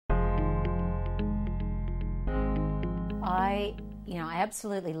I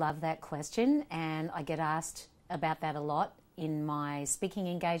absolutely love that question, and I get asked about that a lot in my speaking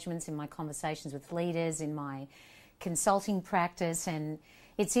engagements, in my conversations with leaders, in my consulting practice. And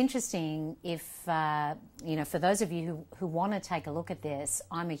it's interesting if, for those of you who want to take a look at this,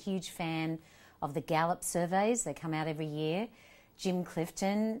 I'm a huge fan of the Gallup surveys. They come out every year. Jim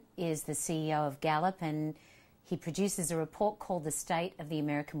Clifton is the CEO of Gallup, and he produces a report called The State of the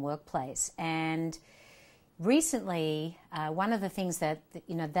American Workplace. And recently, one of the things that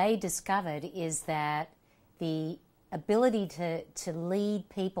they discovered is that the ability to lead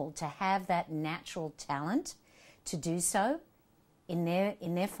people, to have that natural talent to do so, in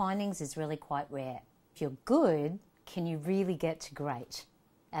their findings is really quite rare. If you're good, can you really get to great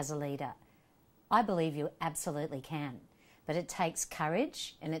as a leader? I believe you absolutely can, but it takes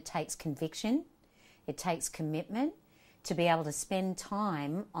courage and it takes conviction. It takes commitment to be able to spend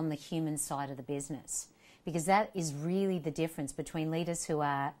time on the human side of the business, because that is really the difference between leaders who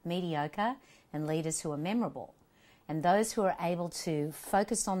are mediocre and leaders who are memorable. And those who are able to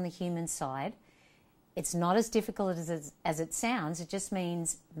focus on the human side, it's not as difficult as it sounds. It just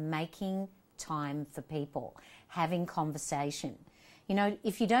means making time for people, having conversation.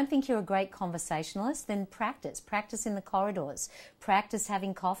 If you don't think you're a great conversationalist, then practice in the corridors, practice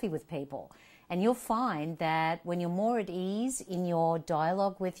having coffee with people. And you'll find that when you're more at ease in your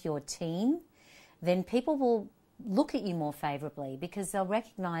dialogue with your team, then people will look at you more favourably, because they'll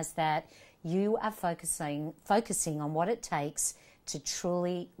recognise that you are focusing on what it takes to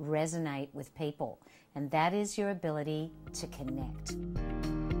truly resonate with people. And that is your ability to connect.